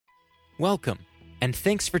Welcome, and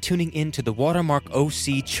thanks for tuning in to the Watermark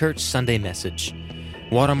OC Church Sunday Message.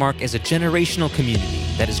 Watermark is a generational community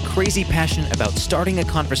that is crazy passionate about starting a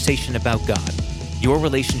conversation about God, your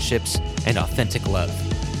relationships, and authentic love.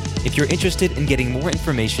 If you're interested in getting more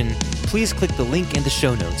information, please click the link in the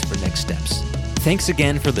show notes for next steps. Thanks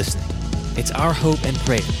again for listening. It's our hope and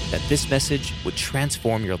prayer that this message would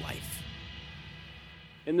transform your life.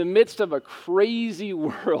 In the midst of a crazy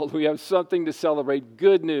world, we have something to celebrate.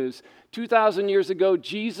 Good news. 2,000 years ago,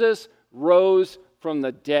 Jesus rose from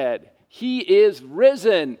the dead. He is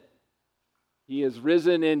risen. He is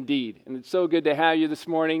risen indeed. And it's so good to have you this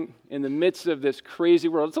morning in the midst of this crazy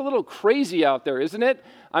world. It's a little crazy out there, isn't it?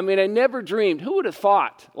 I mean, I never dreamed. Who would have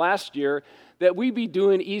thought last year that we'd be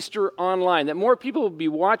doing Easter online, that more people would be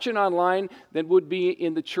watching online than would be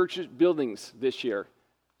in the church buildings this year?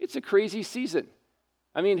 It's a crazy season.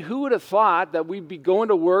 I mean, who would have thought that we'd be going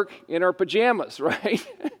to work in our pajamas, right?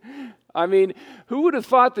 I mean, who would have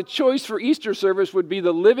thought the choice for Easter service would be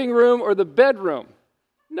the living room or the bedroom?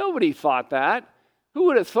 Nobody thought that. Who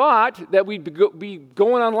would have thought that we'd be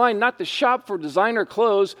going online not to shop for designer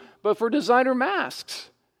clothes, but for designer masks?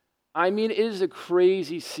 I mean, it is a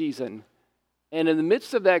crazy season. And in the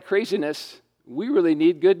midst of that craziness, we really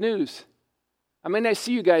need good news. I mean, I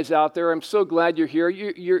see you guys out there. I'm so glad you're here.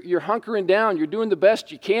 You're hunkering down. You're doing the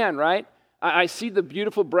best you can, right? I see the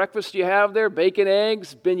beautiful breakfast you have there, bacon,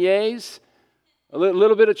 eggs, beignets, a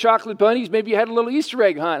little bit of chocolate bunnies. Maybe you had a little Easter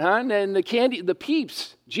egg hunt, huh? And the candy, the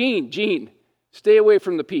Peeps. Gene, stay away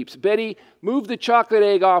from the Peeps. Betty, move the chocolate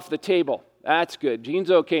egg off the table. That's good. Gene's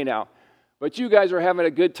okay now. But you guys are having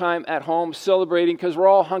a good time at home celebrating because we're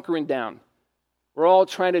all hunkering down. We're all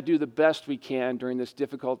trying to do the best we can during this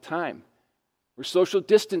difficult time. We're social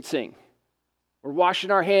distancing. We're washing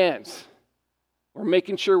our hands. We're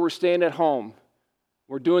making sure we're staying at home.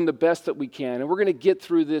 We're doing the best that we can. And we're going to get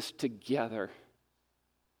through this together.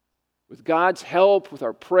 With God's help, with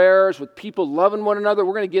our prayers, with people loving one another,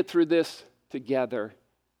 we're going to get through this together.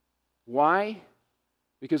 Why?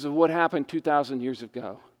 Because of what happened 2,000 years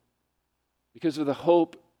ago. Because of the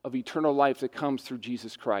hope of eternal life that comes through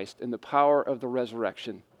Jesus Christ and the power of the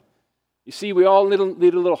resurrection. You see, we all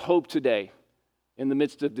need a little hope today in the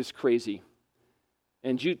midst of this crazy.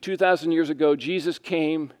 And 2,000 years ago, Jesus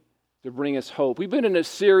came to bring us hope. We've been in a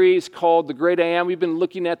series called The Great I Am. We've been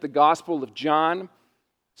looking at the Gospel of John,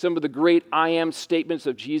 some of the great I Am statements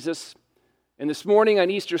of Jesus. And this morning on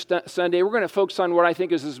Easter Sunday, we're going to focus on what I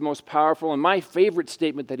think is his most powerful and my favorite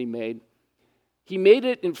statement that he made. He made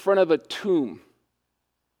it in front of a tomb.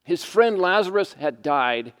 His friend Lazarus had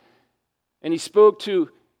died, and he spoke to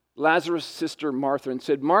Lazarus' sister Martha and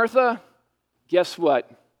said, "Martha, guess what?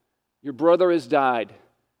 Your brother has died,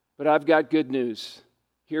 but I've got good news."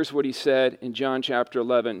 Here's what he said in John chapter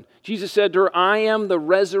 11. Jesus said to her, "I am the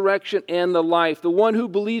resurrection and the life. The one who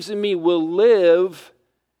believes in me will live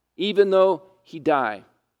even though he die.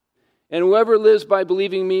 And whoever lives by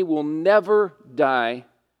believing me will never die."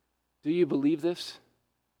 Do you believe this?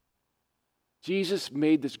 Jesus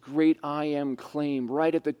made this great I am claim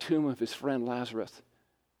right at the tomb of his friend Lazarus.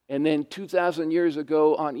 And then 2,000 years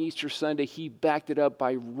ago on Easter Sunday, he backed it up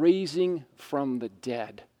by raising from the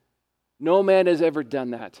dead. No man has ever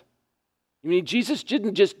done that. I mean, Jesus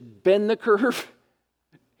didn't just bend the curve.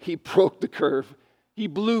 He broke the curve. He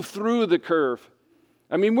blew through the curve.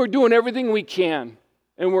 I mean, we're doing everything we can.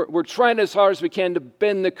 And we're trying as hard as we can to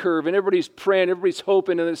bend the curve. And everybody's praying, everybody's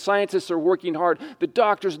hoping, and the scientists are working hard. The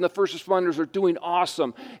doctors and the first responders are doing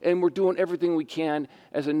awesome. And we're doing everything we can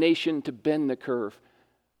as a nation to bend the curve.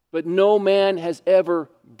 But no man has ever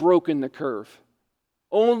broken the curve.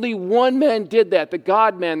 Only one man did that, the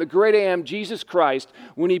God-man, the great I Am, Jesus Christ,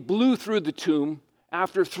 when he blew through the tomb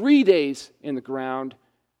after 3 days in the ground,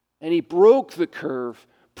 and he broke the curve,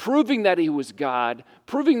 proving that he was God,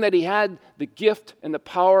 proving that he had the gift and the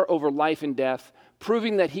power over life and death,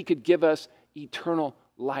 proving that he could give us eternal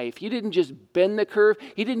life. He didn't just bend the curve.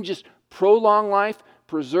 He didn't just prolong life,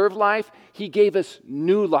 preserve life. He gave us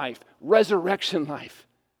new life, resurrection life.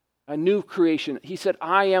 A new creation. He said,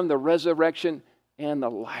 "I am the resurrection and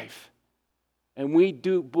the life." And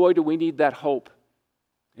do we need that hope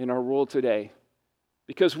in our world today.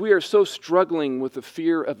 Because we are so struggling with the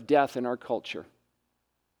fear of death in our culture.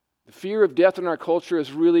 The fear of death in our culture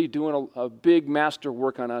is really doing a big master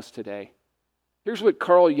work on us today. Here's what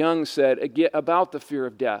Carl Jung said about the fear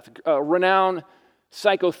of death, a renowned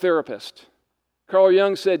psychotherapist. Carl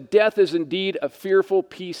Jung said, "Death is indeed a fearful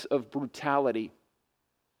piece of brutality.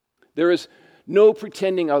 There is no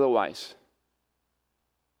pretending otherwise.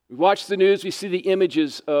 We watch the news, we see the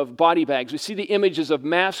images of body bags, we see the images of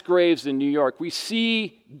mass graves in New York, we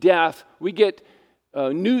see death, we get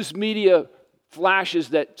news media flashes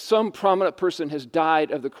that some prominent person has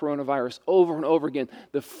died of the coronavirus over and over again.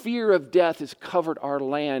 The fear of death has covered our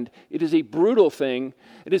land. It is a brutal thing.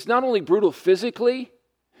 It is not only brutal physically,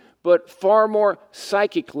 but far more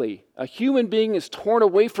psychically. A human being is torn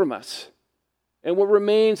away from us, and what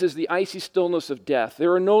remains is the icy stillness of death.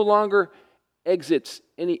 There no longer exists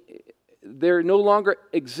any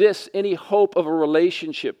hope of a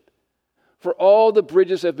relationship, for all the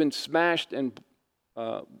bridges have been smashed and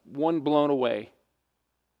one blown away.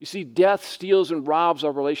 You see, death steals and robs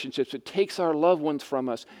our relationships. It takes our loved ones from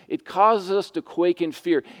us. It causes us to quake in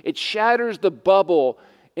fear. It shatters the bubble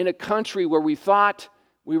in a country where we thought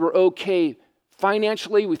we were okay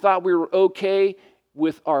financially. We thought we were okay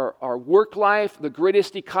with our work life. The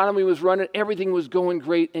greatest economy was running. Everything was going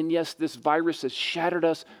great. And yes, this virus has shattered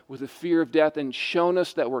us with the fear of death and shown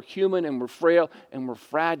us that we're human and we're frail and we're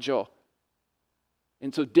fragile.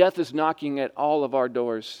 And so death is knocking at all of our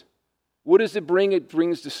doors. What does it bring? It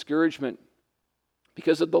brings discouragement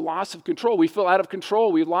because of the loss of control. We feel out of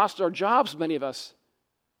control. We've lost our jobs, many of us.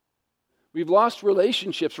 We've lost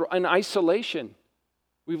relationships. We're in isolation.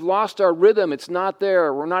 We've lost our rhythm. It's not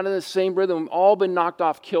there. We're not in the same rhythm. We've all been knocked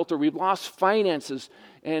off kilter. We've lost finances,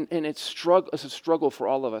 and it's a struggle for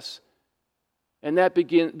all of us. And that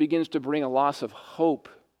begins to bring a loss of hope.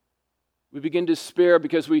 We begin to despair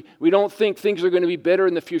because we don't think things are going to be better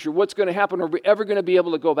in the future. What's going to happen? Are we ever going to be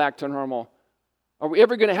able to go back to normal? Are we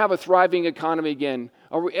ever going to have a thriving economy again?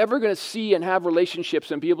 Are we ever going to see and have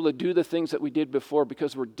relationships and be able to do the things that we did before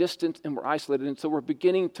because we're distant and we're isolated? And so we're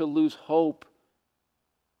beginning to lose hope.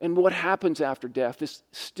 And what happens after death? This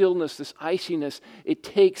stillness, this iciness, it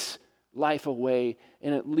takes life away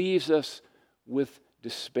and it leaves us with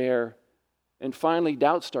despair. And finally,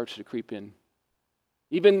 doubt starts to creep in.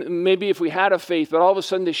 Even maybe if we had a faith, but all of a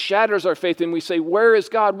sudden this shatters our faith and we say, where is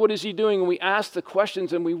God? What is he doing? And we ask the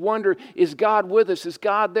questions and we wonder, is God with us? Is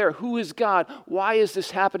God there? Who is God? Why is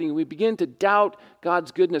this happening? We begin to doubt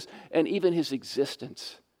God's goodness and even his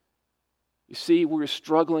existence. You see, we're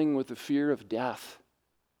struggling with the fear of death.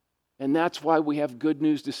 And that's why we have good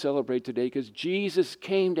news to celebrate today, because Jesus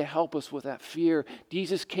came to help us with that fear.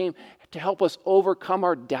 Jesus came to help us overcome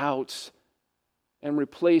our doubts and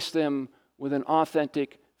replace them with an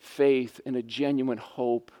authentic faith and a genuine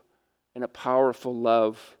hope and a powerful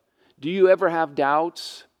love. Do you ever have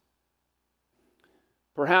doubts?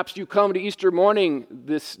 Perhaps you come to Easter morning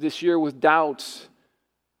this year with doubts.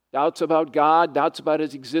 Doubts about God, doubts about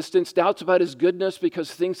his existence, doubts about his goodness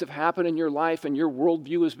because things have happened in your life and your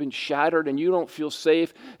worldview has been shattered and you don't feel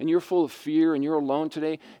safe and you're full of fear and you're alone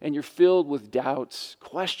today and you're filled with doubts,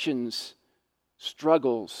 questions,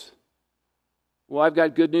 struggles. Well, I've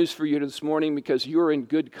got good news for you this morning because you're in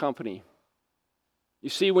good company. You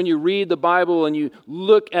see, when you read the Bible and you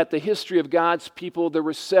look at the history of God's people, there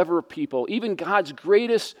were several people, even God's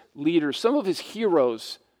greatest leaders, some of his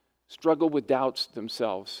heroes, struggled with doubts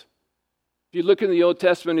themselves. If you look in the Old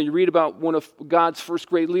Testament and you read about one of God's first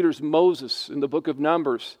great leaders, Moses, in the book of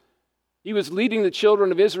Numbers, he was leading the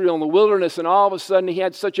children of Israel in the wilderness, and all of a sudden he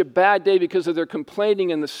had such a bad day because of their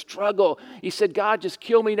complaining and the struggle. He said, God, just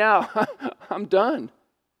kill me now. I'm done.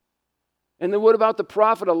 And then what about the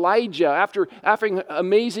prophet Elijah? After an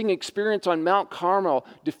amazing experience on Mount Carmel,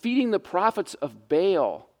 defeating the prophets of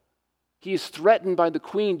Baal, he is threatened by the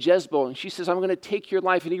queen Jezebel, and she says, I'm going to take your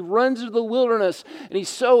life. And he runs into the wilderness, and he's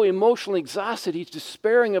so emotionally exhausted, he's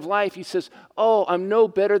despairing of life. He says, oh, I'm no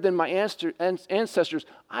better than my ancestors.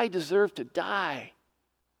 I deserve to die.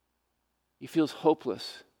 He feels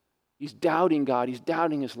hopeless. He's doubting God. He's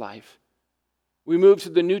doubting his life. We move to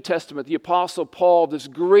the New Testament. The Apostle Paul, this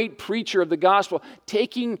great preacher of the gospel,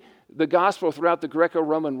 taking the gospel throughout the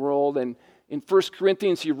Greco-Roman world. And in 1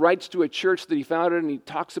 Corinthians, he writes to a church that he founded, and he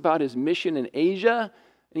talks about his mission in Asia.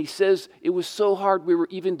 And he says, it was so hard, we were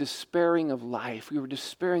even despairing of life. We were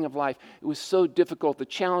despairing of life. It was so difficult. The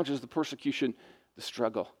challenges, the persecution, the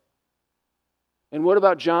struggle. And what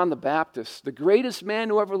about John the Baptist, the greatest man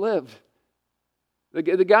who ever lived?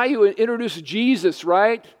 The guy who introduced Jesus,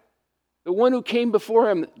 right? The one who came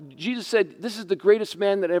before him. Jesus said, this is the greatest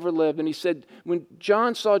man that ever lived. And he said, when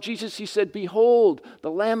John saw Jesus, he said, behold,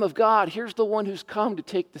 the Lamb of God. Here's the one who's come to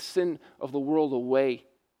take the sin of the world away.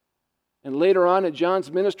 And later on in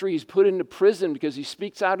John's ministry, he's put into prison because he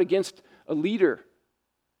speaks out against a leader,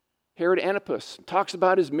 Herod Antipas, talks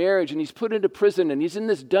about his marriage, and he's put into prison, and he's in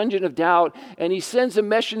this dungeon of doubt, and he sends a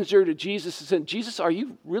messenger to Jesus and says, Jesus, are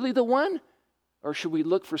you really the one? Or should we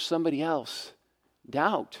look for somebody else?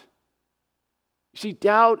 Doubt. You see,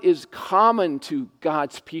 doubt is common to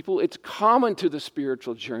God's people. It's common to the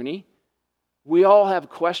spiritual journey. We all have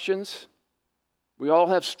questions. We all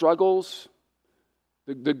have struggles.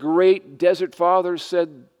 The great desert fathers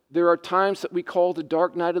said there are times that we call the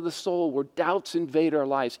dark night of the soul where doubts invade our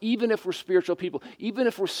lives. Even if we're spiritual people, even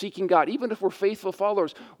if we're seeking God, even if we're faithful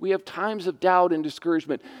followers, we have times of doubt and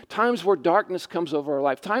discouragement, times where darkness comes over our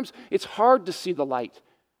life, times it's hard to see the light.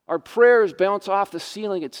 Our prayers bounce off the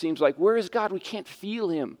ceiling, it seems like. Where is God? We can't feel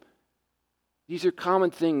him. These are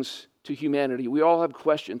common things to humanity. We all have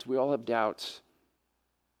questions. We all have doubts.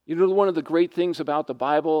 You know, one of the great things about the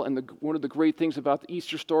Bible and one of the great things about the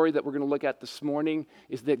Easter story that we're going to look at this morning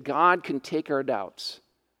is that God can take our doubts.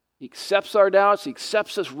 He accepts our doubts. He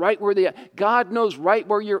accepts us right where they are. God knows right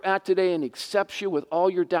where you're at today and accepts you with all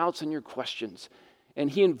your doubts and your questions. And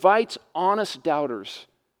he invites honest doubters,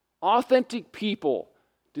 authentic people,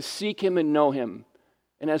 to seek him and know him.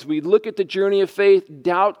 And as we look at the journey of faith,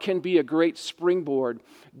 doubt can be a great springboard.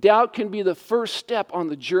 Doubt can be the first step on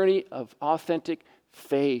the journey of authentic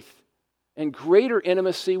faith and greater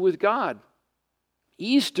intimacy with God.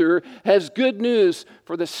 Easter has good news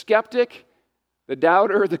for the skeptic, the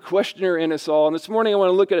doubter, the questioner in us all. And this morning I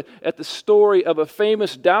want to look at the story of a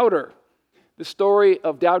famous doubter, the story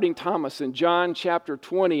of doubting Thomas in John chapter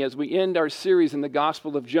 20 as we end our series in the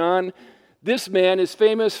Gospel of John. This man is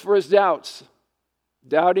famous for his doubts.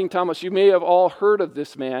 Doubting Thomas. You may have all heard of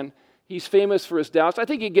this man. He's famous for his doubts. I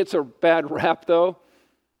think he gets a bad rap, though.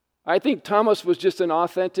 I think Thomas was just an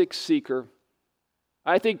authentic seeker.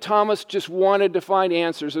 I think Thomas just wanted to find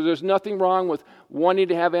answers. So there's nothing wrong with wanting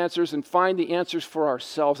to have answers and find the answers for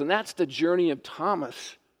ourselves. And that's the journey of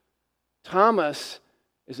Thomas. Thomas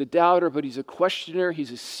is a doubter, but he's a questioner.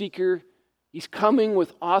 He's a seeker. He's coming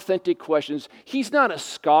with authentic questions. He's not a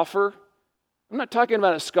scoffer. I'm not talking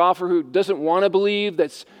about a scoffer who doesn't want to believe,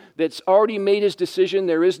 that's already made his decision.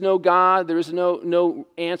 There is no God. There is no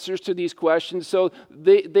answers to these questions. So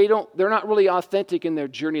they're not really authentic in their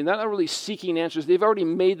journey. They're not really seeking answers. They've already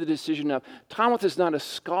made the decision up. Thomas is not a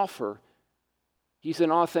scoffer. He's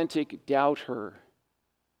an authentic doubter.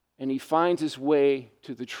 And he finds his way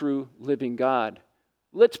to the true living God.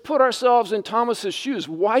 Let's put ourselves in Thomas's shoes.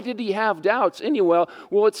 Why did he have doubts anyway?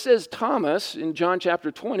 Well, it says Thomas in John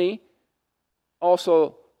chapter 20,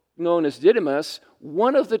 also known as Didymus,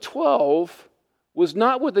 one of the 12, was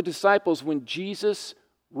not with the disciples when Jesus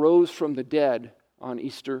rose from the dead on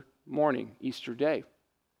Easter morning, Easter day.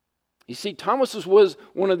 You see, Thomas was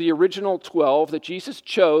one of the original 12 that Jesus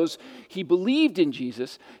chose. He believed in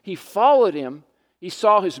Jesus. He followed him. He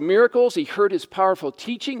saw his miracles. He heard his powerful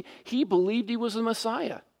teaching. He believed he was the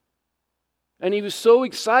Messiah. And he was so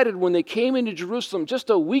excited when they came into Jerusalem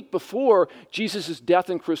just a week before Jesus'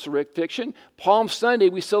 death and crucifixion. Palm Sunday,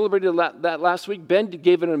 we celebrated that last week. Ben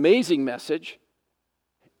gave an amazing message.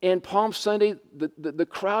 And Palm Sunday, the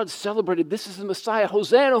crowd celebrated, this is the Messiah.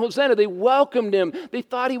 Hosanna, Hosanna. They welcomed him. They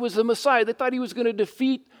thought he was the Messiah. They thought he was going to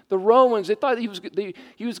defeat the Romans. They thought he was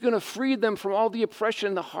going to free them from all the oppression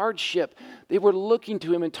and the hardship. They were looking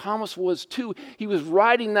to him, and Thomas was too. He was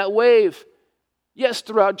riding that wave. Yes,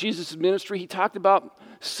 throughout Jesus' ministry, he talked about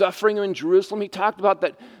suffering in Jerusalem. He talked about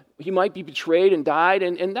that he might be betrayed and died,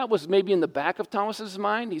 and that was maybe in the back of Thomas's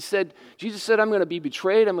mind. Jesus said, I'm going to be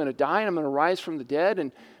betrayed, I'm going to die, and I'm going to rise from the dead.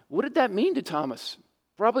 And what did that mean to Thomas?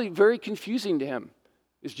 Probably very confusing to him.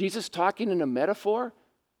 Is Jesus talking in a metaphor?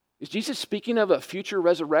 Is Jesus speaking of a future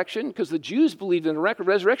resurrection? Because the Jews believed in a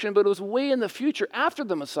resurrection, but it was way in the future after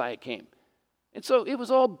the Messiah came. And so it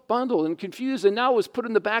was all bundled and confused, and now it was put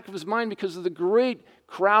in the back of his mind because of the great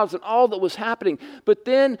crowds and all that was happening. But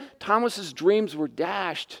then Thomas's dreams were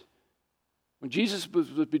dashed. When Jesus was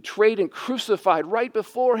betrayed and crucified right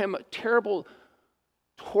before him, a terrible,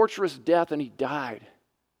 torturous death, and he died.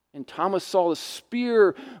 And Thomas saw the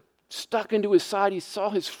spear stuck into his side. He saw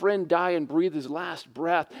his friend die and breathe his last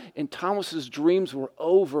breath, and Thomas's dreams were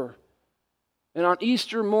over. And on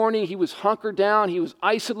Easter morning, he was hunkered down. He was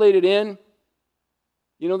isolated in.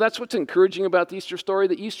 You know, that's what's encouraging about the Easter story.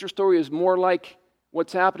 The Easter story is more like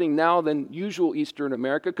what's happening now than usual Easter in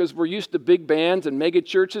America, because we're used to big bands and mega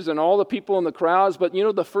churches and all the people in the crowds. But you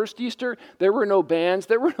know, the first Easter, there were no bands,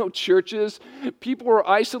 there were no churches. People were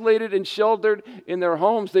isolated and sheltered in their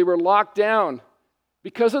homes. They were locked down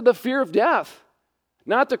because of the fear of death.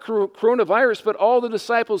 Not the coronavirus, but all the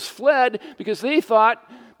disciples fled because they thought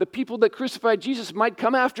the people that crucified Jesus might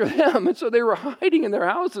come after them. And so they were hiding in their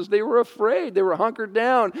houses. They were afraid. They were hunkered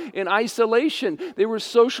down in isolation. They were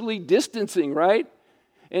socially distancing, right?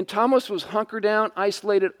 And Thomas was hunkered down,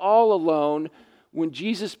 isolated, all alone when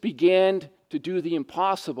Jesus began to do the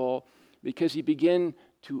impossible, because he began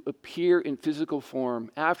to appear in physical form.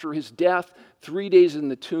 After his death, 3 days in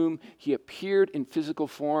the tomb, he appeared in physical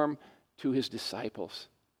form to his disciples.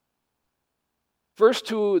 First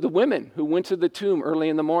to the women who went to the tomb early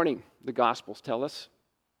in the morning, the Gospels tell us.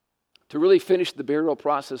 to really finish the burial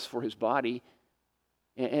process for his body.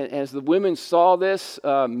 And as the women saw this,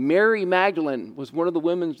 Mary Magdalene was one of the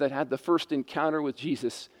women that had the first encounter with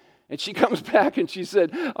Jesus. And she comes back and she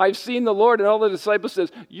said, I've seen the Lord. And all the disciples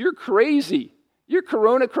says, you're crazy. You're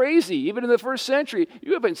corona crazy. Even in the first century,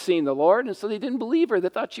 you haven't seen the Lord. And so they didn't believe her. They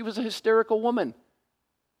thought she was a hysterical woman.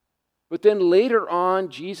 But then later on,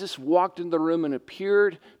 Jesus walked in the room and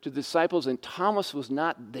appeared to the disciples, and Thomas was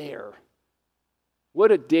not there.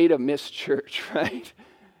 What a day to miss church, right?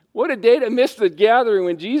 What a day to miss the gathering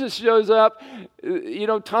when Jesus shows up.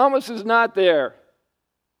 Thomas is not there.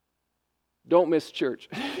 Don't miss church.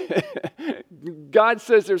 God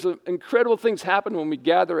says there's incredible things happen when we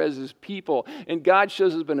gather as his people. And God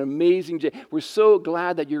shows us an amazing day. We're so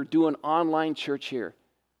glad that you're doing online church here.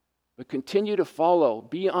 But continue to follow,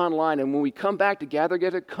 be online. And when we come back to gather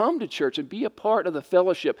together, come to church and be a part of the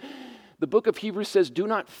fellowship. The book of Hebrews says, do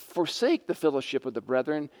not forsake the fellowship of the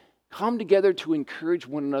brethren. Come together to encourage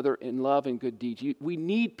one another in love and good deeds. We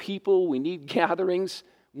need people, we need gatherings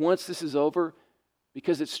once this is over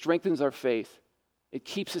because it strengthens our faith. It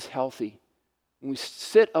keeps us healthy. When we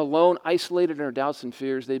sit alone, isolated in our doubts and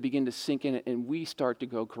fears, they begin to sink in and we start to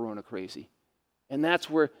go corona crazy. And that's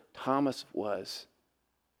where Thomas was.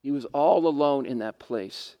 He was all alone in that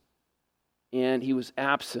place. And he was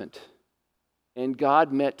absent. And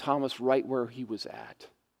God met Thomas right where he was at.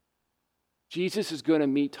 Jesus is going to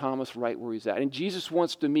meet Thomas right where he's at. And Jesus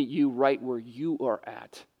wants to meet you right where you are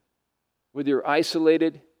at. Whether you're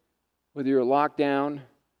isolated, whether you're locked down,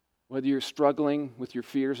 whether you're struggling with your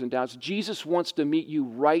fears and doubts, Jesus wants to meet you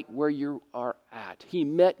right where you are at. He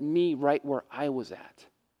met me right where I was at.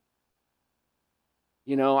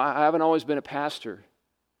 I haven't always been a pastor.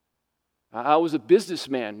 I was a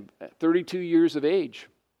businessman at 32 years of age.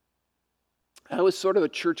 I was sort of a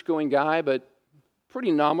church-going guy, but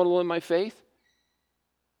pretty nominal in my faith.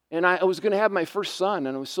 And I was going to have my first son,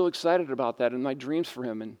 and I was so excited about that and my dreams for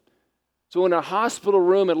him. And so in a hospital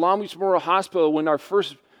room at Long Beach Memorial Hospital, when our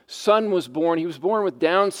first son was born, he was born with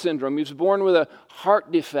Down syndrome. He was born with a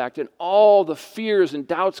heart defect, and all the fears and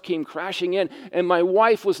doubts came crashing in. And my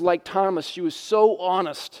wife was like Thomas. She was so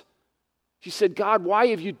honest. She said, God, why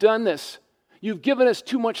have you done this? You've given us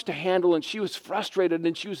too much to handle. And she was frustrated,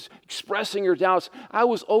 and she was expressing her doubts. I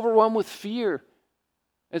was overwhelmed with fear.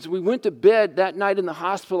 As we went to bed that night in the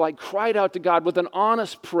hospital, I cried out to God with an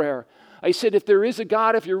honest prayer. I said, if there is a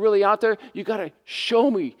God, if you're really out there, you got to show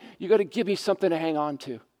me. You got to give me something to hang on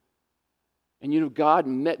to. And God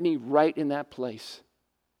met me right in that place.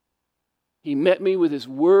 He met me with his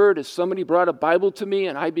word as somebody brought a Bible to me,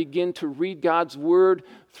 and I began to read God's word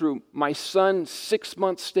through my son's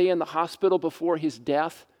 6-month stay in the hospital before his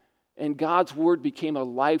death. And God's word became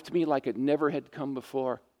alive to me like it never had come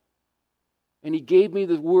before. And he gave me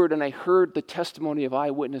the word, and I heard the testimony of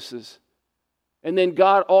eyewitnesses. And then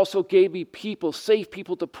God also gave me people, safe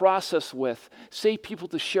people to process with, safe people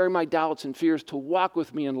to share my doubts and fears, to walk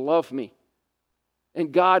with me and love me.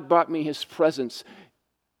 And God brought me his presence.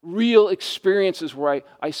 Real experiences where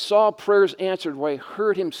I saw prayers answered, where I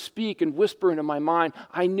heard him speak and whisper into my mind.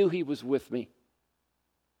 I knew he was with me.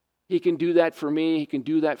 He can do that for me. He can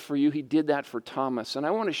do that for you. He did that for Thomas. And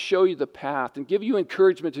I want to show you the path and give you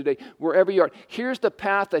encouragement today, wherever you are. Here's the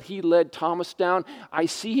path that he led Thomas down. I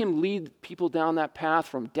see him lead people down that path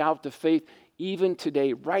from doubt to faith, even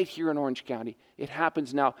today, right here in Orange County. It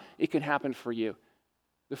happens now. It can happen for you.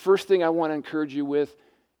 The first thing I want to encourage you with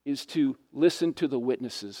is to listen to the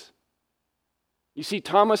witnesses. You see,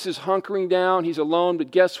 Thomas is hunkering down. He's alone,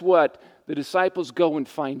 but guess what? The disciples go and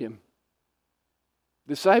find him.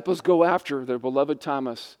 Disciples go after their beloved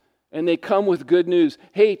Thomas, and they come with good news.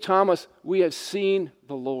 Hey, Thomas, we have seen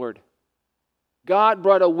the Lord. God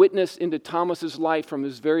brought a witness into Thomas's life from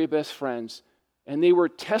his very best friends, and they were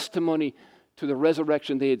testimony to the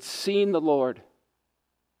resurrection. They had seen the Lord.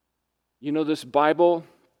 This Bible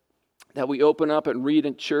that we open up and read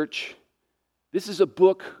in church, this is a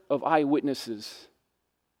book of eyewitnesses.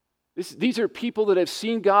 These are people that have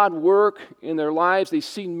seen God work in their lives. They've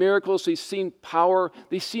seen miracles. They've seen power.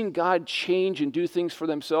 They've seen God change and do things for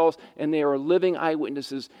themselves. And they are living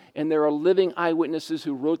eyewitnesses. And there are living eyewitnesses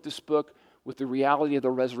who wrote this book with the reality of the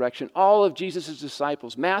resurrection. All of Jesus'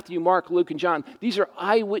 disciples, Matthew, Mark, Luke, and John, these are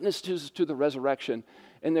eyewitnesses to the resurrection.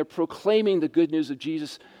 And they're proclaiming the good news of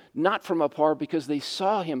Jesus, not from afar, because they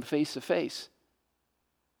saw him face to face.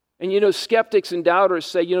 And skeptics and doubters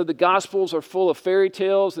say, the Gospels are full of fairy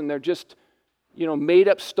tales and they're just, made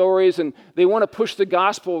up stories, and they want to push the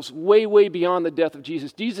Gospels way, way beyond the death of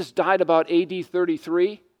Jesus. Jesus died about AD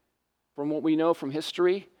 33, from what we know from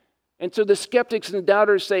history. And so the skeptics and the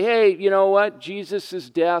doubters say, hey, you know what?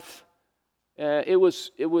 Jesus' death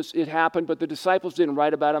It happened, but the disciples didn't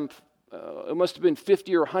write about him. It must have been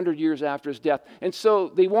 50 or 100 years after his death. And so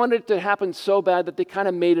they wanted it to happen so bad that they kind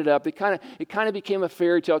of made it up. It kind of became a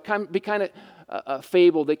fairy tale, kind of a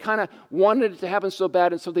fable. They kind of wanted it to happen so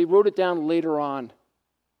bad, and so they wrote it down later on.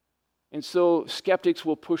 And so skeptics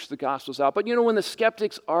will push the Gospels out. But when the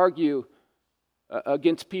skeptics argue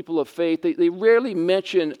against people of faith, they rarely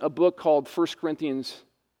mention a book called 1 Corinthians.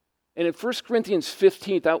 And in 1 Corinthians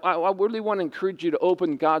 15, I really want to encourage you to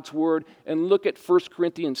open God's Word and look at 1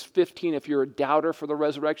 Corinthians 15 if you're a doubter for the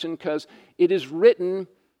resurrection, because it is written,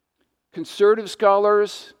 conservative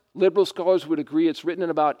scholars, liberal scholars would agree, it's written in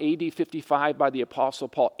about AD 55 by the Apostle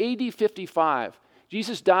Paul. AD 55.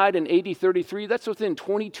 Jesus died in AD 33. That's within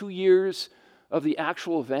 22 years of the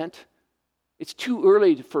actual event. It's too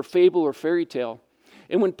early for fable or fairy tale.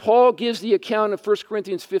 And when Paul gives the account of 1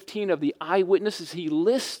 Corinthians 15 of the eyewitnesses, he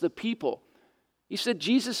lists the people. He said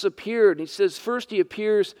Jesus appeared. He says first he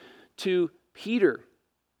appears to Peter.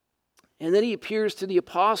 And then he appears to the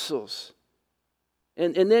apostles.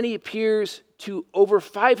 And then he appears to over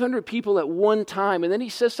 500 people at one time. And then he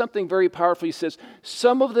says something very powerful. He says,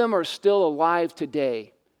 some of them are still alive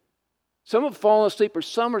today. Some have fallen asleep, or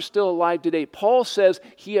some are still alive today. Paul says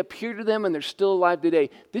he appeared to them and they're still alive today.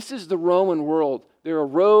 This is the Roman world. There are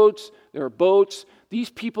roads, there are boats.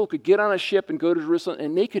 These people could get on a ship and go to Jerusalem,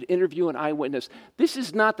 and they could interview an eyewitness. This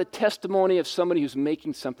is not the testimony of somebody who's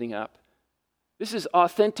making something up. This is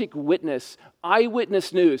authentic witness,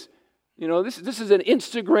 eyewitness news. This is an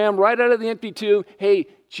Instagram right out of the empty tomb. Hey,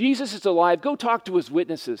 Jesus is alive. Go talk to his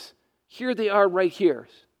witnesses. Here they are right here.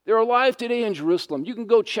 They're alive today in Jerusalem. You can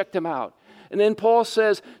go check them out. And then Paul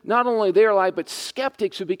says, not only they're alive, but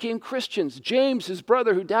skeptics who became Christians. James, his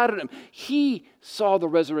brother who doubted him, he saw the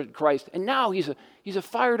resurrected Christ. And now he's a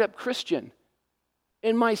fired up Christian.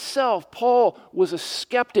 And myself, Paul was a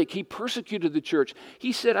skeptic. He persecuted the church.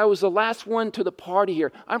 He said, I was the last one to the party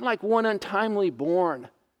here. I'm like one untimely born.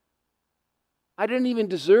 I didn't even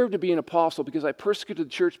deserve to be an apostle because I persecuted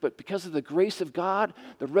the church, but because of the grace of God,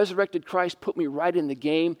 the resurrected Christ put me right in the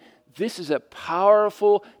game. This is a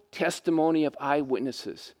powerful testimony of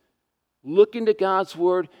eyewitnesses. Look into God's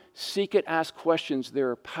Word, seek it, ask questions. There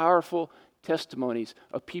are powerful testimonies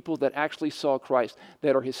of people that actually saw Christ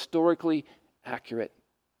that are historically accurate.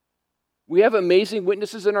 We have amazing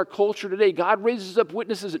witnesses in our culture today. God raises up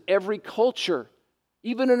witnesses in every culture,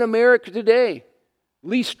 even in America today.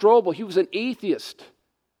 Lee Strobel, he was an atheist.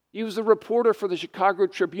 He was a reporter for the Chicago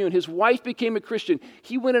Tribune. His wife became a Christian.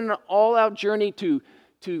 He went on an all-out journey to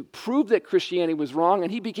prove that Christianity was wrong,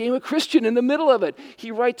 and he became a Christian in the middle of it. He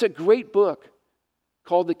writes a great book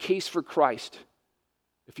called The Case for Christ.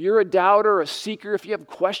 If you're a doubter, a seeker, if you have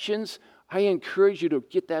questions, I encourage you to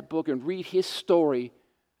get that book and read his story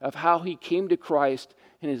of how he came to Christ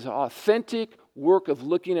and his authentic work of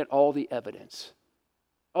looking at all the evidence.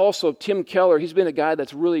 Also, Tim Keller, he's been a guy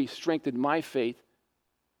that's really strengthened my faith.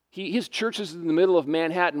 His church is in the middle of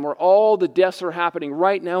Manhattan where all the deaths are happening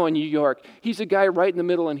right now in New York. He's a guy right in the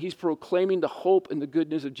middle, and he's proclaiming the hope and the good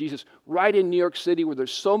news of Jesus right in New York City where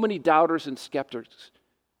there's so many doubters and skeptics.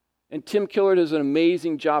 And Tim Keller does an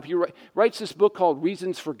amazing job. He writes this book called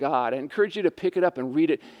Reasons for God. I encourage you to pick it up and read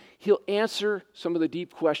it. He'll answer some of the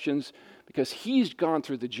deep questions because he's gone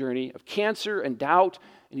through the journey of cancer and doubt,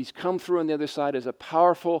 and he's come through on the other side as a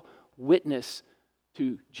powerful witness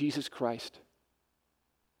to Jesus Christ.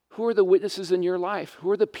 Who are the witnesses in your life?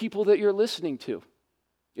 Who are the people that you're listening to?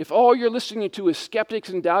 If all you're listening to is skeptics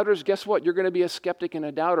and doubters, guess what? You're going to be a skeptic and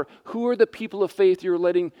a doubter. Who are the people of faith you're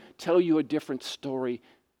letting tell you a different story?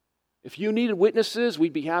 If you needed witnesses,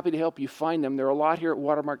 we'd be happy to help you find them. There are a lot here at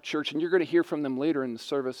Watermark Church, and you're going to hear from them later in the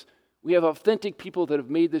service. We have authentic people that have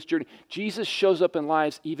made this journey. Jesus shows up in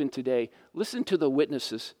lives even today. Listen to the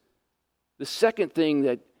witnesses. The second thing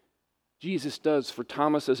that Jesus does for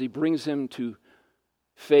Thomas as he brings him to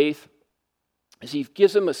faith is he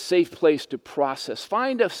gives him a safe place to process.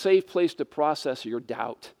 Find a safe place to process your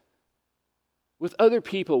doubt with other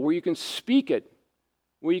people where you can speak it,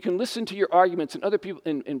 where you can listen to your arguments and other people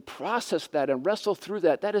and process that and wrestle through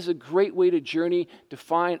that. That is a great way to journey to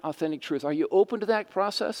find authentic truth. Are you open to that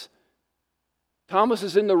process? Thomas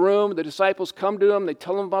is in the room. The disciples come to him. They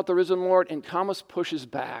tell him about the risen Lord, and Thomas pushes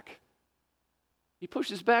back. He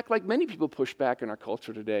pushes back like many people push back in our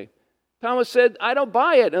culture today. Thomas said, I don't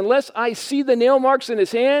buy it unless I see the nail marks in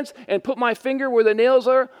his hands and put my finger where the nails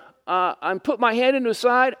are and put my hand into his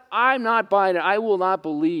side. I'm not buying it. I will not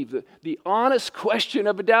believe. The honest question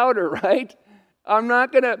of a doubter, right? I'm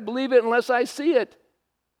not going to believe it unless I see it.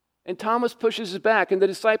 And Thomas pushes back, and the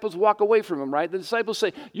disciples walk away from him, right? The disciples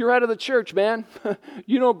say, you're out of the church, man.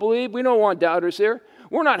 You don't believe. We don't want doubters here.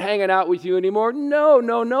 We're not hanging out with you anymore.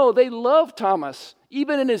 No. They love Thomas.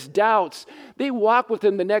 Even in his doubts, they walk with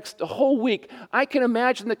him the whole week. I can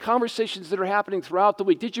imagine the conversations that are happening throughout the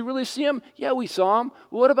week. Did you really see him? Yeah, we saw him.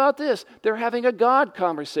 What about this? They're having a God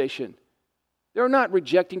conversation. They're not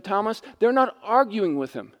rejecting Thomas. They're not arguing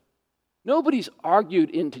with him. Nobody's argued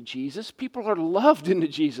into Jesus. People are loved into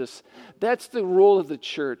Jesus. That's the role of the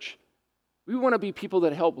church. We want to be people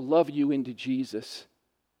that help love you into Jesus.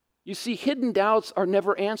 You see, hidden doubts are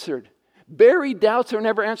never answered. Buried doubts are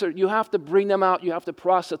never answered. You have to bring them out. You have to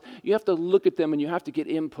process. You have to look at them and you have to get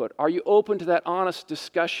input. Are you open to that honest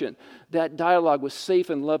discussion, that dialogue with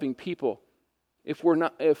safe and loving people? If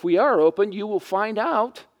we are open, you will find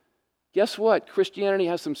out, guess what? Christianity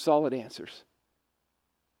has some solid answers.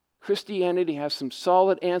 Christianity has some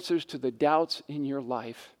solid answers to the doubts in your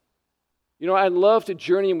life. You know, I'd love to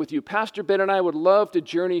journey with you. Pastor Ben and I would love to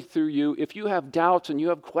journey through you. If you have doubts and you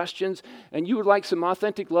have questions and you would like some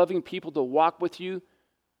authentic, loving people to walk with you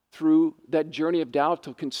through that journey of doubt,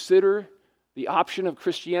 to consider the option of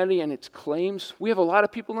Christianity and its claims, we have a lot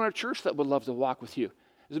of people in our church that would love to walk with you.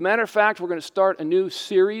 As a matter of fact, we're going to start a new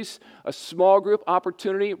series, a small group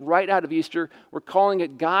opportunity right out of Easter. We're calling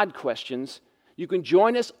it God Questions. You can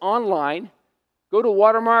join us online. Go to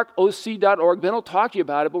watermarkoc.org. Ben will talk to you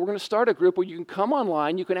about it, but we're going to start a group where you can come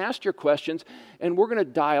online, you can ask your questions, and we're going to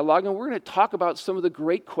dialogue, and we're going to talk about some of the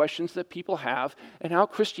great questions that people have and how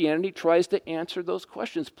Christianity tries to answer those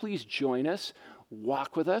questions. Please join us.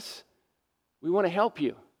 Walk with us. We want to help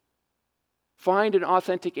you find an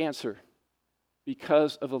authentic answer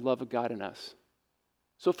because of the love of God in us.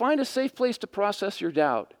 So find a safe place to process your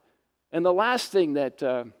doubt. And the last thing that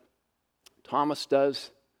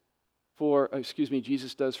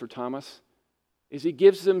Jesus does for Thomas is he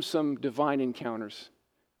gives them some divine encounters.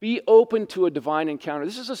 Be open to a divine encounter.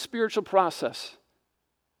 This is a spiritual process.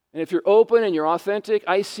 And if you're open and you're authentic,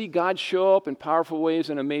 I see God show up in powerful ways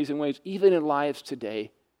and amazing ways, even in lives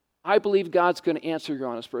today. I believe God's going to answer your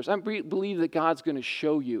honest prayers. I believe that God's going to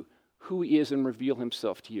show you who he is and reveal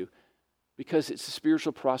himself to you, because it's a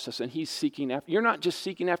spiritual process and he's seeking after. You're not just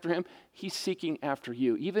seeking after him, he's seeking after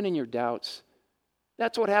you, even in your doubts.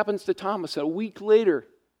 That's what happens to Thomas. A week later,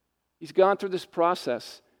 he's gone through this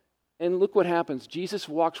process. And look what happens. Jesus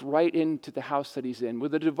walks right into the house that he's in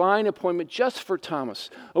with a divine appointment just for Thomas.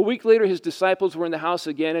 A week later, his disciples were in the house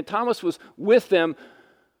again, and Thomas was with them.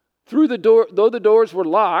 Through the door, though the doors were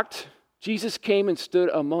locked, Jesus came and stood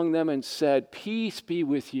among them and said, "Peace be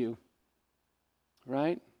with you."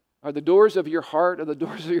 Right? Are the doors of your heart, are the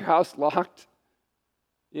doors of your house locked?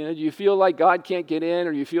 You know, do you feel like God can't get in,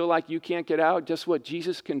 or you feel like you can't get out? Just what?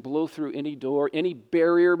 Jesus can blow through any door, any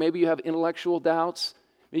barrier. Maybe you have intellectual doubts.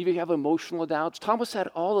 Maybe you have emotional doubts. Thomas had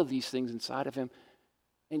all of these things inside of him.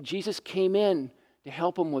 And Jesus came in to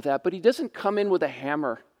help him with that. But he doesn't come in with a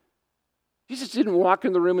hammer. Jesus didn't walk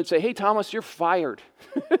in the room and say, "Hey, Thomas, you're fired.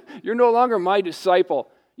 You're no longer my disciple.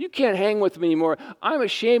 You can't hang with me anymore. I'm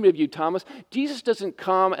ashamed of you, Thomas." Jesus doesn't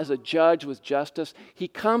come as a judge with justice. He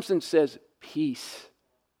comes and says, "Peace."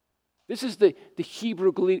 This is the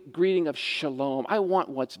Hebrew greeting of shalom. I want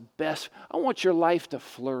what's best. I want your life to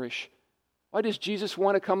flourish. Why does Jesus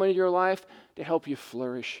want to come into your life? To help you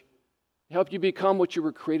flourish, to help you become what you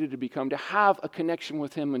were created to become, to have a connection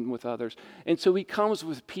with him and with others. And so he comes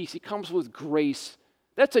with peace. He comes with grace.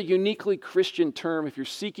 That's a uniquely Christian term. If you're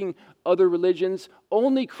seeking other religions,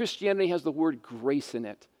 only Christianity has the word grace in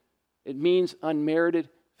it. It means unmerited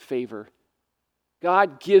favor.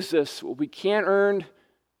 God gives us what we can't earn,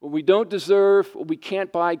 what we don't deserve, what we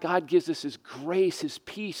can't buy. God gives us his grace, his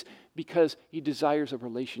peace, because he desires a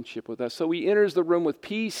relationship with us. So he enters the room with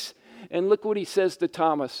peace, and look what he says to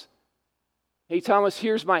Thomas. "Hey, Thomas,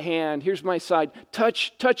 here's my hand, here's my side.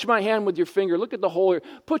 Touch my hand with your finger. Look at the hole here.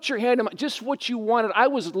 Put your hand in just what you wanted. I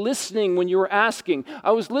was listening when you were asking.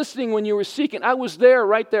 I was listening when you were seeking. I was there,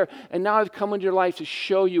 right there. And now I've come into your life to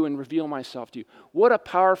show you and reveal myself to you." What a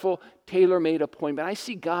powerful, tailor-made appointment. I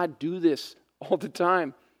see God do this all the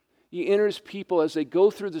time. He enters people as they go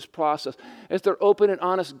through this process. As they're open and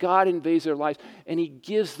honest, God invades their lives, and he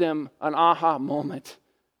gives them an aha moment.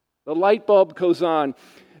 The light bulb goes on.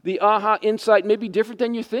 The aha insight may be different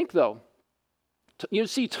than you think, though. You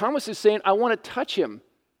see, Thomas is saying, "I want to touch him."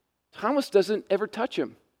 Thomas doesn't ever touch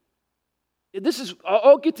him.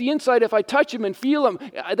 I'll get the insight if I touch him and feel him.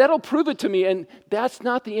 That'll prove it to me. And that's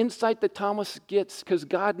not the insight that Thomas gets, because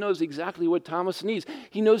God knows exactly what Thomas needs.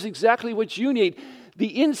 He knows exactly what you need.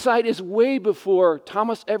 The insight is way before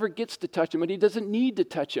Thomas ever gets to touch him, and he doesn't need to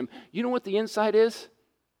touch him. You know what the insight is?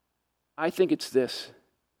 I think it's this.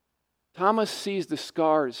 Thomas sees the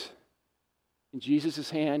scars in Jesus'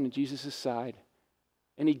 hand and Jesus' side,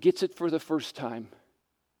 and he gets it for the first time.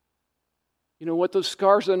 You know what? Those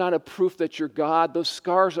scars are not a proof that you're God. Those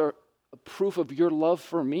scars are a proof of your love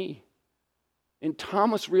for me. And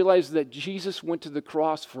Thomas realized that Jesus went to the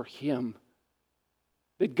cross for him.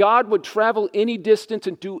 That God would travel any distance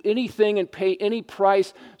and do anything and pay any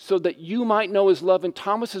price so that you might know his love. And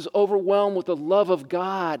Thomas is overwhelmed with the love of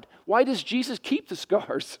God. Why does Jesus keep the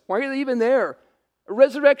scars? Why are they even there? A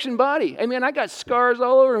resurrection body. I mean, I got scars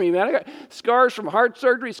all over me, man. I got scars from heart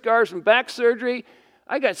surgery, scars from back surgery.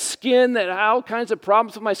 I got skin that all kinds of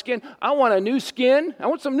problems with my skin. I want a new skin. I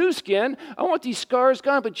want some new skin. I want these scars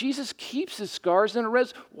gone. But Jesus keeps his scars in a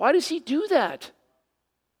Why does he do that?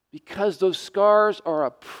 Because those scars are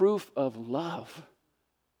a proof of love.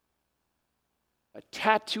 A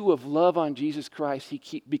tattoo of love on Jesus Christ.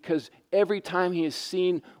 Because every time he is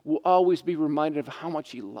seen, we'll always be reminded of how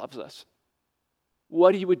much he loves us.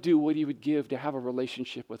 What he would do, what he would give to have a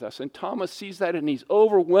relationship with us. And Thomas sees that and he's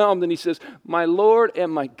overwhelmed and he says, my Lord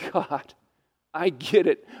and my God, I get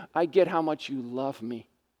it. I get how much you love me.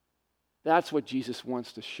 That's what Jesus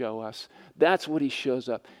wants to show us. That's what he shows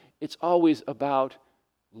up. It's always about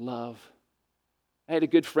love. I had a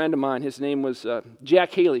good friend of mine. His name was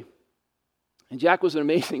Jack Haley. And Jack was an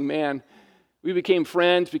amazing man. We became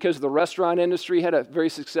friends because of the restaurant industry. He had a very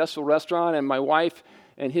successful restaurant, and my wife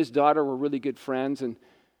and his daughter were really good friends. And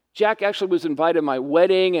Jack actually was invited to my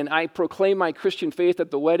wedding, and I proclaimed my Christian faith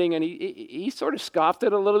at the wedding, and he sort of scoffed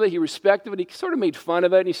it a little bit. He respected it. He sort of made fun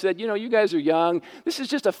of it, and he said, you guys are young. This is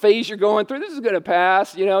just a phase you're going through. This is going to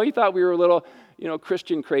pass. He thought we were a little,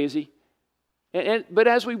 Christian crazy. But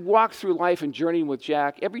as we walked through life and journeying with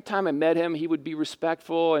Jack, every time I met him, he would be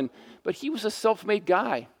respectful, but he was a self-made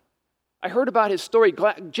guy. I heard about his story.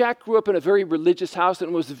 Jack grew up in a very religious house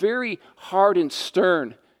and was very hard and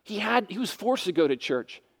stern. He was forced to go to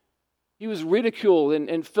church. He was ridiculed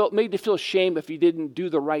and made to feel shame if he didn't do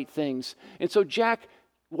the right things. And so Jack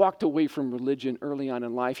walked away from religion early on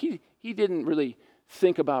in life. He didn't really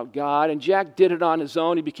think about God, and Jack did it on his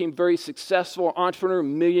own. He became very successful, entrepreneur,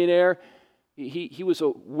 millionaire. He was a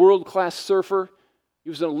world-class surfer. He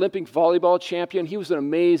was an Olympic volleyball champion. He was an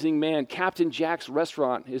amazing man. Captain Jack's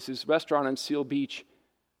Restaurant is his restaurant on Seal Beach.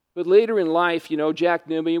 But later in life, Jack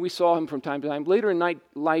knew me. We saw him from time to time. Later in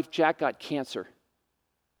life, Jack got cancer.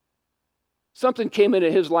 Something came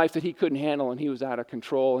into his life that he couldn't handle, and he was out of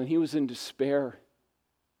control, and he was in despair.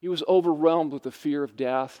 He was overwhelmed with the fear of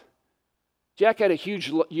death. Jack had a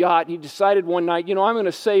huge yacht, and he decided one night, I'm going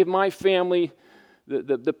to save my family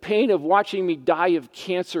the pain of watching me die of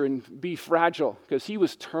cancer and be fragile, because he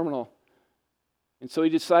was terminal. And so he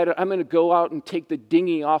decided, I'm going to go out and take the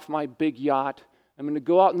dinghy off my big yacht. I'm going to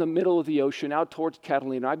go out in the middle of the ocean, out towards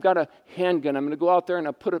Catalina. I've got a handgun. I'm going to go out there and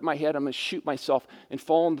I'll put it in my head. I'm going to shoot myself and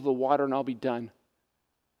fall into the water, and I'll be done.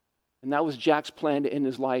 And that was Jack's plan to end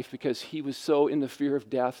his life, because he was so in the fear of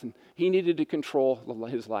death, and he needed to control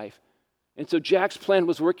his life. And so Jack's plan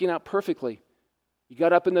was working out perfectly. He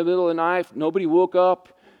got up in the middle of the night. Nobody woke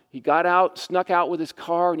up. He got out, snuck out with his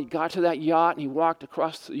car, and he got to that yacht, and he walked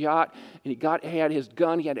across the yacht, and he had his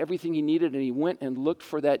gun. He had everything he needed, and he went and looked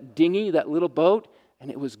for that dinghy, that little boat, and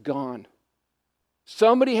it was gone.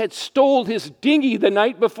 Somebody had stole his dinghy the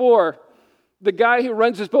night before. The guy who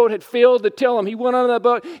runs his boat had failed to tell him. He went on that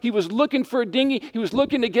boat. He was looking for a dinghy. He was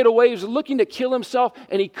looking to get away. He was looking to kill himself,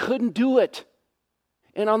 and he couldn't do it.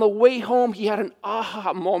 And on the way home, he had an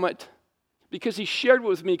aha moment, because he shared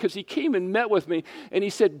with me, because he came and met with me, and he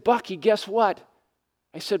said, Bucky, guess what?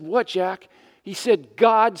 I said, what, Jack? He said,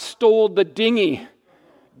 God stole the dinghy.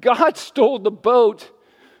 God stole the boat.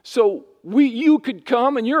 So you could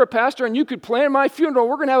come, and you're a pastor, and you could plan my funeral.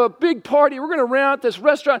 We're going to have a big party. We're going to rent out this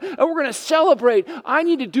restaurant, and we're going to celebrate. I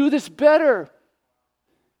need to do this better.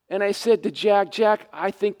 And I said to Jack,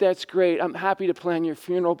 I think that's great. I'm happy to plan your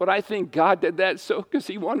funeral, but I think God did that because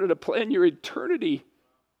he wanted to plan your eternity.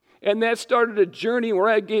 And that started a journey where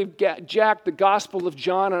I gave Jack the Gospel of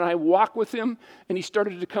John, and I walked with him, and he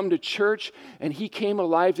started to come to church, and he came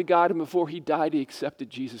alive to God, and before he died, he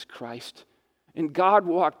accepted Jesus Christ. And God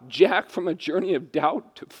walked Jack from a journey of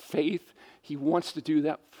doubt to faith. He wants to do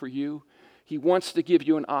that for you. He wants to give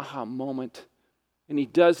you an aha moment. And he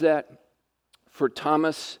does that for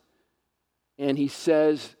Thomas, and he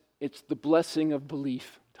says, it's the blessing of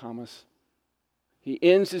belief, Thomas. He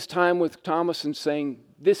ends his time with Thomas and saying,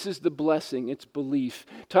 this is the blessing, it's belief.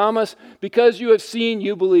 Thomas, because you have seen,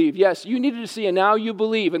 you believe. Yes, you needed to see, and now you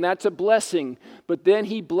believe, and that's a blessing. But then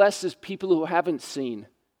he blesses people who haven't seen.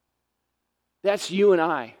 That's you and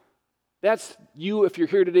I. That's you if you're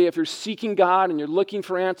here today. If you're seeking God and you're looking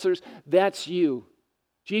for answers, that's you.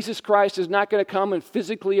 Jesus Christ is not going to come and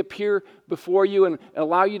physically appear before you and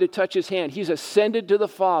allow you to touch his hand. He's ascended to the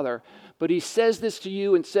Father. But he says this to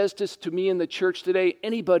you and says this to me in the church today.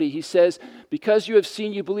 Anybody, he says, because you have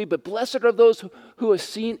seen, you believe. But blessed are those who have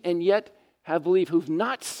seen and yet have believed, who've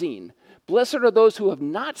not seen. Blessed are those who have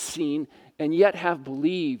not seen and yet have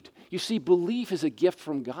believed. You see, belief is a gift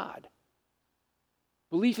from God.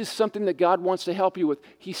 Belief is something that God wants to help you with.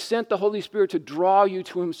 He sent the Holy Spirit to draw you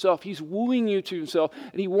to himself. He's wooing you to himself,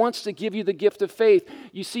 and he wants to give you the gift of faith.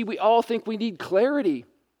 You see, we all think we need clarity.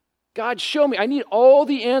 God, show me. I need all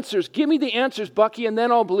the answers. Give me the answers, Bucky, and then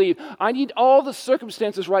I'll believe. I need all the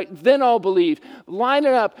circumstances right, then I'll believe. Line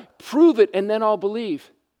it up, prove it, and then I'll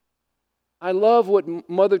believe. I love what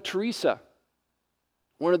Mother Teresa,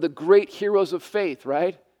 one of the great heroes of faith,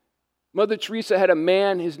 right? Mother Teresa had a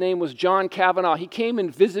man, his name was John Kavanaugh. He came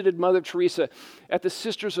and visited Mother Teresa at the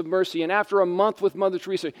Sisters of Mercy, and after a month with Mother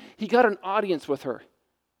Teresa, he got an audience with her.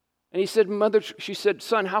 And he said, she said,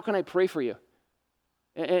 son, how can I pray for you?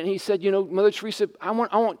 And he said, Mother Teresa, I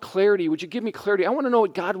want clarity. Would you give me clarity? I want to know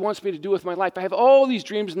what God wants me to do with my life. I have all these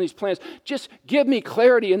dreams and these plans. Just give me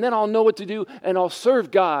clarity, and then I'll know what to do, and I'll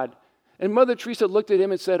serve God. And Mother Teresa looked at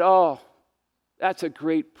him and said, oh, that's a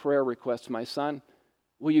great prayer request, my son.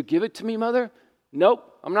 Will you give it to me, Mother?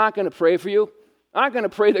 Nope, I'm not going to pray for you. I'm not going to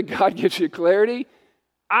pray that God gives you clarity.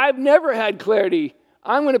 I've never had clarity.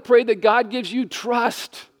 I'm going to pray that God gives you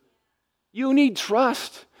trust. You need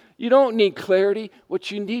trust. You don't need clarity.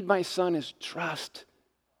 What you need, my son, is trust.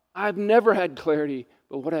 I've never had clarity,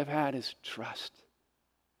 but what I've had is trust.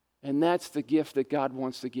 And that's the gift that God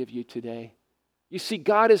wants to give you today. You see,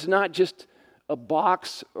 God is not just a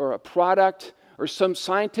box or a product or some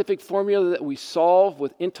scientific formula that we solve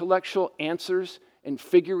with intellectual answers and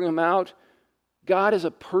figuring them out. God is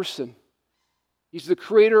a person. He's the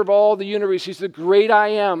creator of all the universe. He's the great I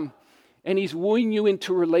am. And he's wooing you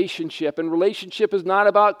into relationship. And relationship is not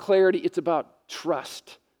about clarity, it's about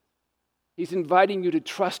trust. He's inviting you to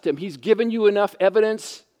trust him. He's given you enough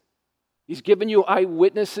evidence. He's given you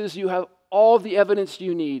eyewitnesses. You have all the evidence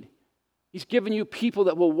you need. He's given you people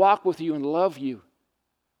that will walk with you and love you.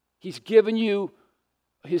 He's given you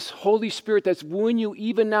his Holy Spirit that's wooing you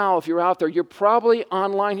even now if you're out there. You're probably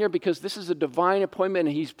online here because this is a divine appointment,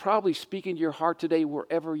 and he's probably speaking to your heart today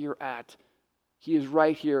wherever you're at. He is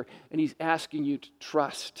right here, and he's asking you to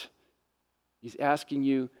trust. He's asking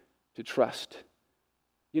you to trust.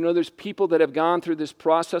 There's people that have gone through this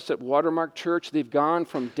process at Watermark Church. They've gone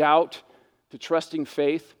from doubt to trusting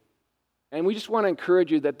faith. And we just want to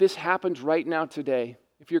encourage you that this happens right now today.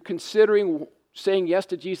 If you're considering saying yes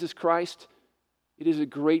to Jesus Christ, it is a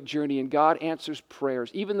great journey, and God answers prayers,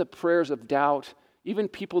 even the prayers of doubt, even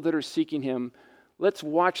people that are seeking him. Let's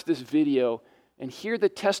watch this video and hear the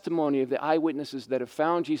testimony of the eyewitnesses that have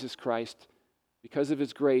found Jesus Christ because of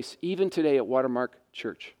his grace, even today at Watermark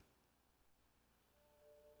Church.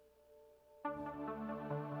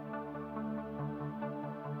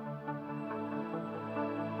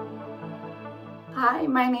 Hi,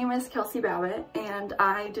 my name is Kelsey Babbitt, and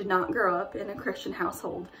I did not grow up in a Christian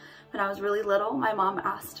household. When I was really little, my mom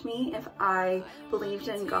asked me if I believed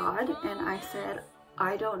in God, and I said,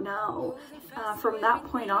 I don't know. From that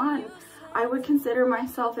point on, I would consider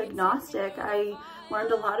myself agnostic. I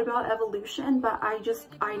learned a lot about evolution, but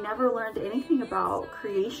I never learned anything about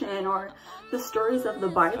creation or the stories of the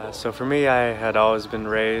Bible. So for me, I had always been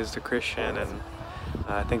raised a Christian, and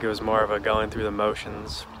I think it was more of a going through the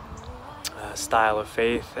motions style of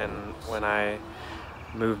faith. And when I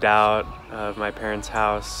moved out of my parents'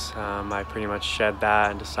 house, I pretty much shed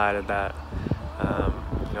that and decided that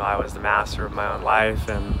I was the master of my own life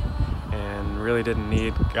and really didn't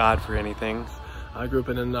need God for anything. I grew up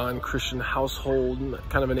in a non-Christian household,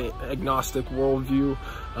 kind of an agnostic worldview.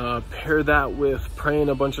 Pair that with praying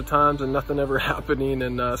a bunch of times and nothing ever happening,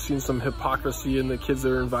 and seeing some hypocrisy in the kids that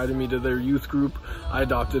were inviting me to their youth group. I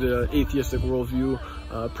adopted an atheistic worldview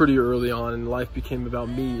pretty early on, and life became about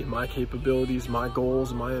me, my capabilities, my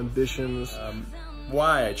goals, my ambitions.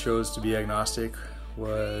 Why I chose to be agnostic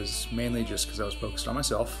was mainly just because I was focused on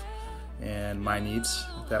myself and my needs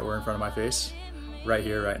that were in front of my face right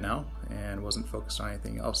here, right now, and wasn't focused on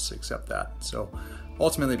anything else except that. So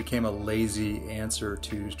ultimately it became a lazy answer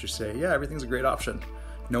to just say, yeah, everything's a great option.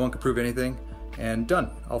 No one can prove anything, and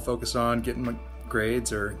done. I'll focus on getting my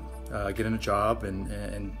grades or getting a job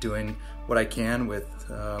and doing what I can with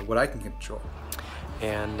what I can control.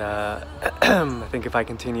 And I think if I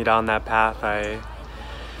continued on that path,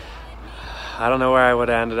 I don't know where I would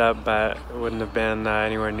have ended up, but it wouldn't have been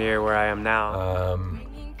anywhere near where I am now.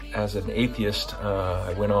 As an atheist,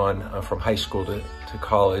 I went on from high school to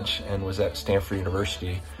college and was at Stanford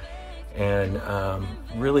University, and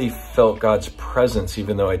really felt God's presence,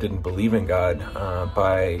 even though I didn't believe in God,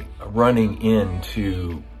 by running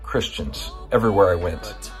into Christians everywhere I went.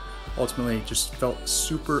 But ultimately just felt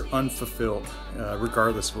super unfulfilled,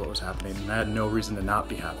 regardless of what was happening. And I had no reason to not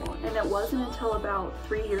be happy. And it wasn't until about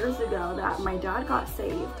 3 years ago that my dad got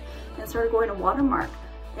saved and started going to Watermark.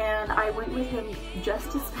 And I went with him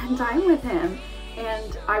just to spend time with him.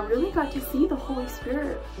 And I really got to see the Holy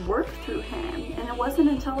Spirit work through him. And it wasn't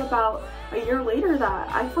until about a year later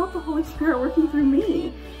that I felt the Holy Spirit working through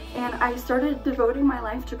me. And I started devoting my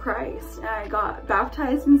life to Christ. And I got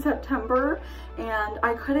baptized in September, and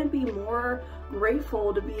I couldn't be more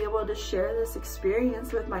grateful to be able to share this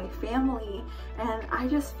experience with my family. And I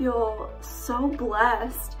just feel so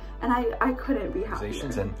blessed, and I couldn't be happier.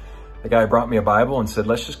 And the guy brought me a Bible and said,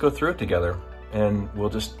 let's just go through it together and we'll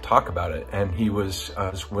just talk about it. And he was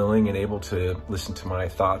willing and able to listen to my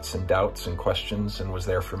thoughts and doubts and questions and was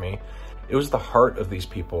there for me. It was the heart of these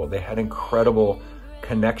people. They had incredible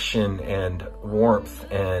connection and warmth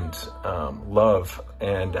and love,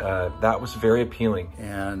 and that was very appealing.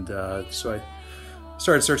 And so I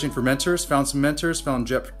started searching for mentors, found some mentors,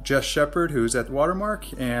 found Jess Shepard, who's at Watermark,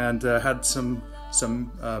 and had some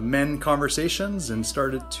men conversations and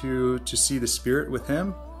started to see the Spirit with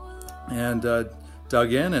him, and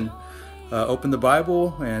dug in and opened the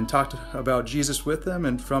Bible and talked about Jesus with them.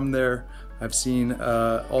 And from there I've seen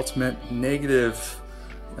ultimate negative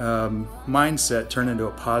mindset turn into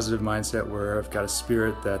a positive mindset where I've got a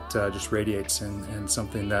spirit that just radiates and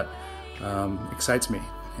something that excites me,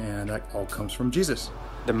 and that all comes from Jesus.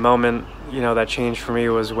 The moment, that changed for me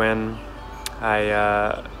was when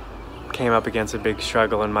I came up against a big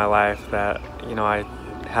struggle in my life that, I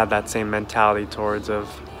had that same mentality towards of,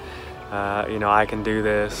 I can do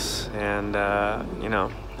this, and,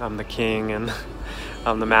 I'm the king and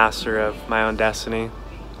I'm the master of my own destiny.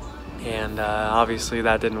 And obviously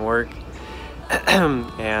that didn't work.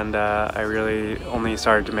 And I really only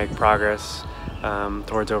started to make progress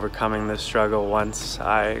towards overcoming this struggle once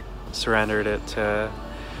I surrendered it to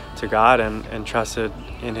God and trusted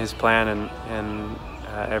in His plan, and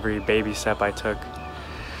every baby step I took,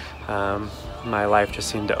 my life just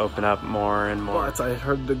seemed to open up more and more. But I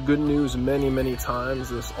heard the good news many times,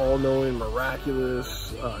 this all-knowing,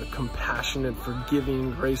 miraculous, compassionate,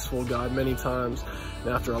 forgiving, graceful God many times.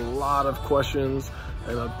 And after a lot of questions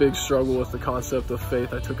and a big struggle with the concept of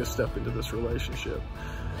faith, I took a step into this relationship.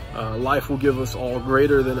 Life will give us all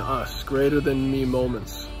greater than us, greater than me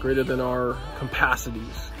moments, greater than our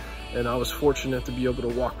capacities. And I was fortunate to be able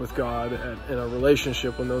to walk with God in a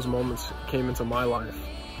relationship when those moments came into my life.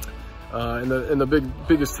 And the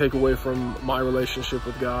biggest takeaway from my relationship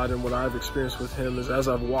with God and what I've experienced with Him is, as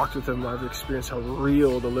I've walked with Him, I've experienced how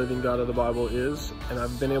real the living God of the Bible is, and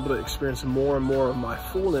I've been able to experience more and more of my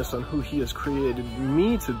fullness on who He has created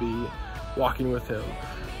me to be walking with Him.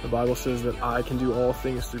 The Bible says that I can do all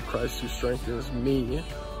things through Christ who strengthens me.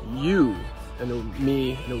 You and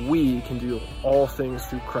me and we can do all things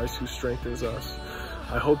through Christ who strengthens us.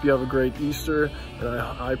 I hope you have a great Easter, and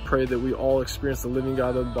I pray that we all experience the living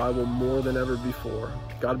God of the Bible more than ever before.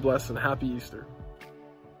 God bless and happy Easter.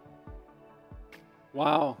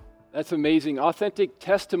 Wow, that's amazing. Authentic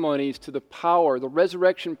testimonies to the power, the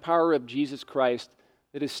resurrection power of Jesus Christ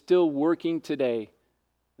that is still working today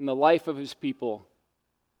in the life of His people.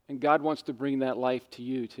 And God wants to bring that life to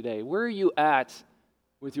you today. Where are you at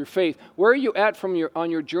with your faith? Where are you at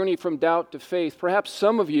on your journey from doubt to faith? Perhaps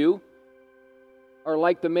some of you are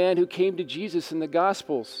like the man who came to Jesus in the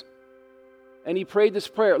Gospels. And he prayed this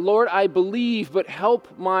prayer, Lord, I believe, but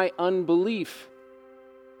help my unbelief.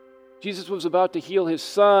 Jesus was about to heal his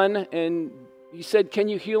son, and he said, can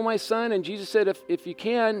you heal my son? And Jesus said, if you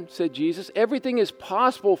can, said Jesus, everything is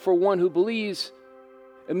possible for one who believes.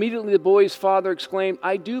 Immediately the boy's father exclaimed,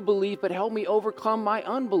 I do believe, but help me overcome my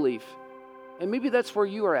unbelief. And maybe that's where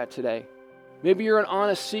you are at today. Maybe you're an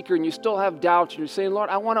honest seeker and you still have doubts and you're saying,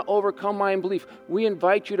 Lord, I want to overcome my unbelief. We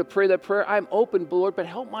invite you to pray that prayer. I'm open, Lord, but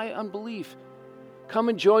help my unbelief. Come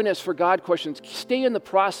and join us for God questions. Stay in the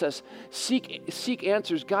process. Seek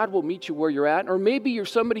answers. God will meet you where you're at. Or maybe you're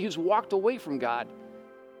somebody who's walked away from God.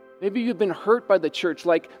 Maybe you've been hurt by the church,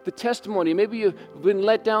 like the testimony. Maybe you've been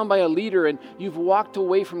let down by a leader and you've walked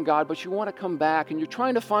away from God, but you want to come back and you're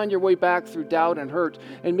trying to find your way back through doubt and hurt.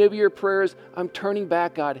 And maybe your prayer is, I'm turning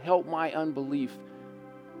back, God, help my unbelief.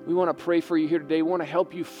 We want to pray for you here today. We want to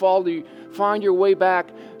help you find your way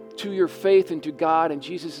back to your faith and to God, and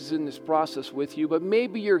Jesus is in this process with you. But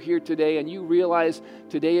maybe you're here today and you realize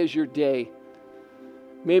today is your day.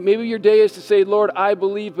 Maybe your day is to say, Lord, I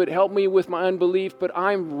believe, but help me with my unbelief, but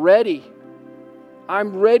I'm ready.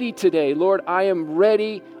 I'm ready today. Lord, I am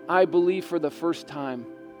ready. I believe for the first time.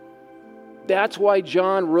 That's why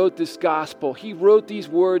John wrote this gospel. He wrote these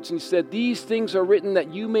words and said, "These things are written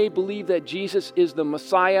that you may believe that Jesus is the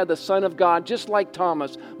Messiah, the Son of God," just like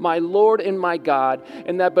Thomas, "my Lord and my God,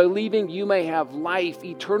 and that believing you may have life,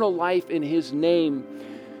 eternal life in his name."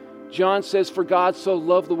 John says, "For God so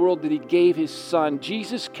loved the world that he gave his Son."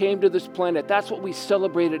 Jesus came to this planet. That's what we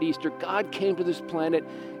celebrate at Easter. God came to this planet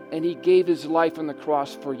and he gave his life on the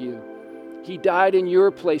cross for you. He died in your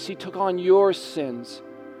place. He took on your sins.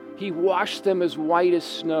 He washed them as white as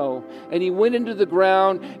snow. And he went into the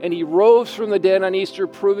ground and he rose from the dead on Easter,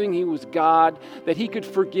 proving he was God, that he could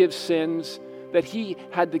forgive sins, that he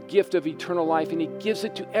had the gift of eternal life, and he gives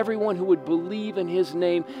it to everyone who would believe in his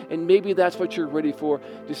name. And maybe that's what you're ready for,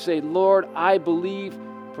 to say, "Lord, I believe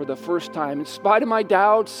for the first time. In spite of my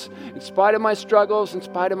doubts, in spite of my struggles, in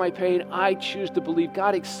spite of my pain, I choose to believe."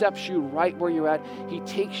 God accepts you right where you're at. He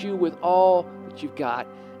takes you with all that you've got,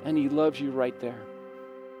 and he loves you right there.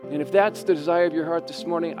 And if that's the desire of your heart this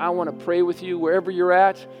morning, I want to pray with you wherever you're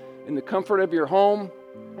at, in the comfort of your home,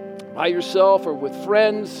 by yourself or with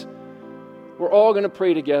friends. We're all going to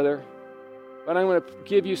pray together. But I'm going to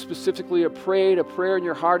give you specifically a prayer in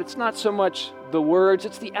your heart. It's not so much the words,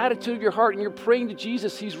 it's the attitude of your heart. And you're praying to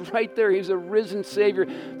Jesus. He's right there. He's a risen Savior.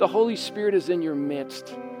 The Holy Spirit is in your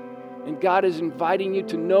midst. And God is inviting you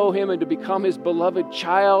to know him and to become his beloved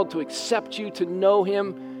child, to accept you, to know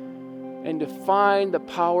him, and to find the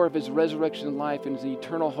power of his resurrection life and his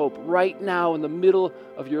eternal hope right now in the middle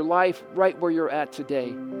of your life, right where you're at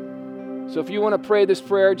today. So if you want to pray this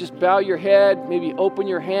prayer, just bow your head, maybe open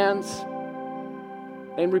your hands,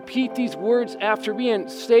 and repeat these words after me and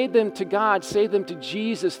say them to God, say them to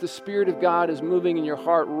Jesus. The Spirit of God is moving in your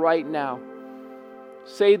heart right now.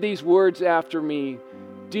 Say these words after me.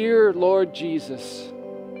 "Dear Lord Jesus,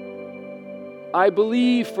 I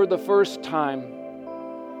believe for the first time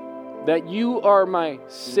that you are my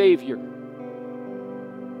Savior,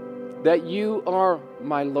 that you are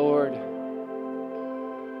my Lord.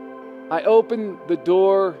 I open the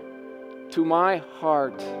door to my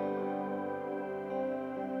heart.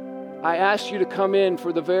 I ask you to come in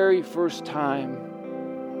for the very first time.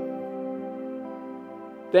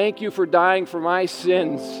 Thank you for dying for my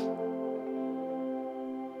sins.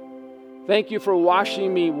 Thank you for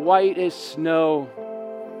washing me white as snow.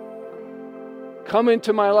 Come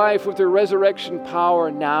into my life with your resurrection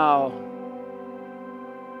power now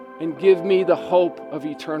and give me the hope of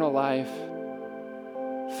eternal life.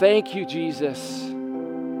 Thank you, Jesus.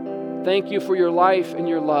 Thank you for your life and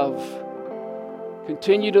your love.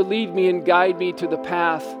 Continue to lead me and guide me to the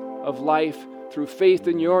path of life through faith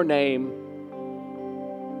in your name.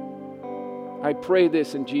 I pray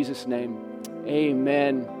this in Jesus' name.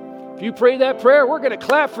 Amen. If you pray that prayer, we're going to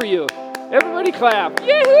clap for you. Everybody clap.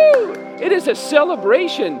 Yee-hoo! It is a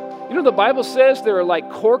celebration. You know, the Bible says there are like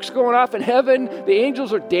corks going off in heaven. The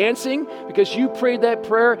angels are dancing because you prayed that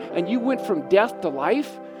prayer and you went from death to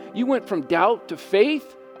life. You went from doubt to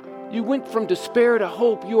faith. You went from despair to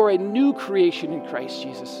hope. You are a new creation in Christ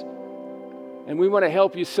Jesus. And we want to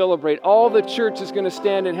help you celebrate. All the church is going to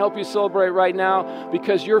stand and help you celebrate right now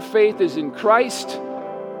because your faith is in Christ.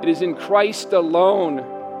 It is in Christ alone.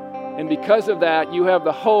 And because of that, you have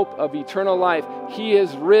the hope of eternal life. He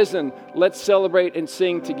is risen. Let's celebrate and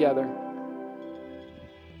sing together.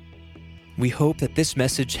 We hope that this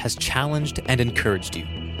message has challenged and encouraged you.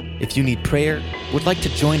 If you need prayer, would like to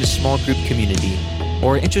join a small group community,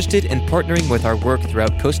 or are interested in partnering with our work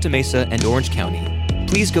throughout Costa Mesa and Orange County,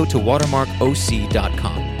 please go to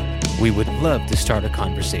watermarkoc.com. We would love to start a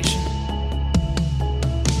conversation.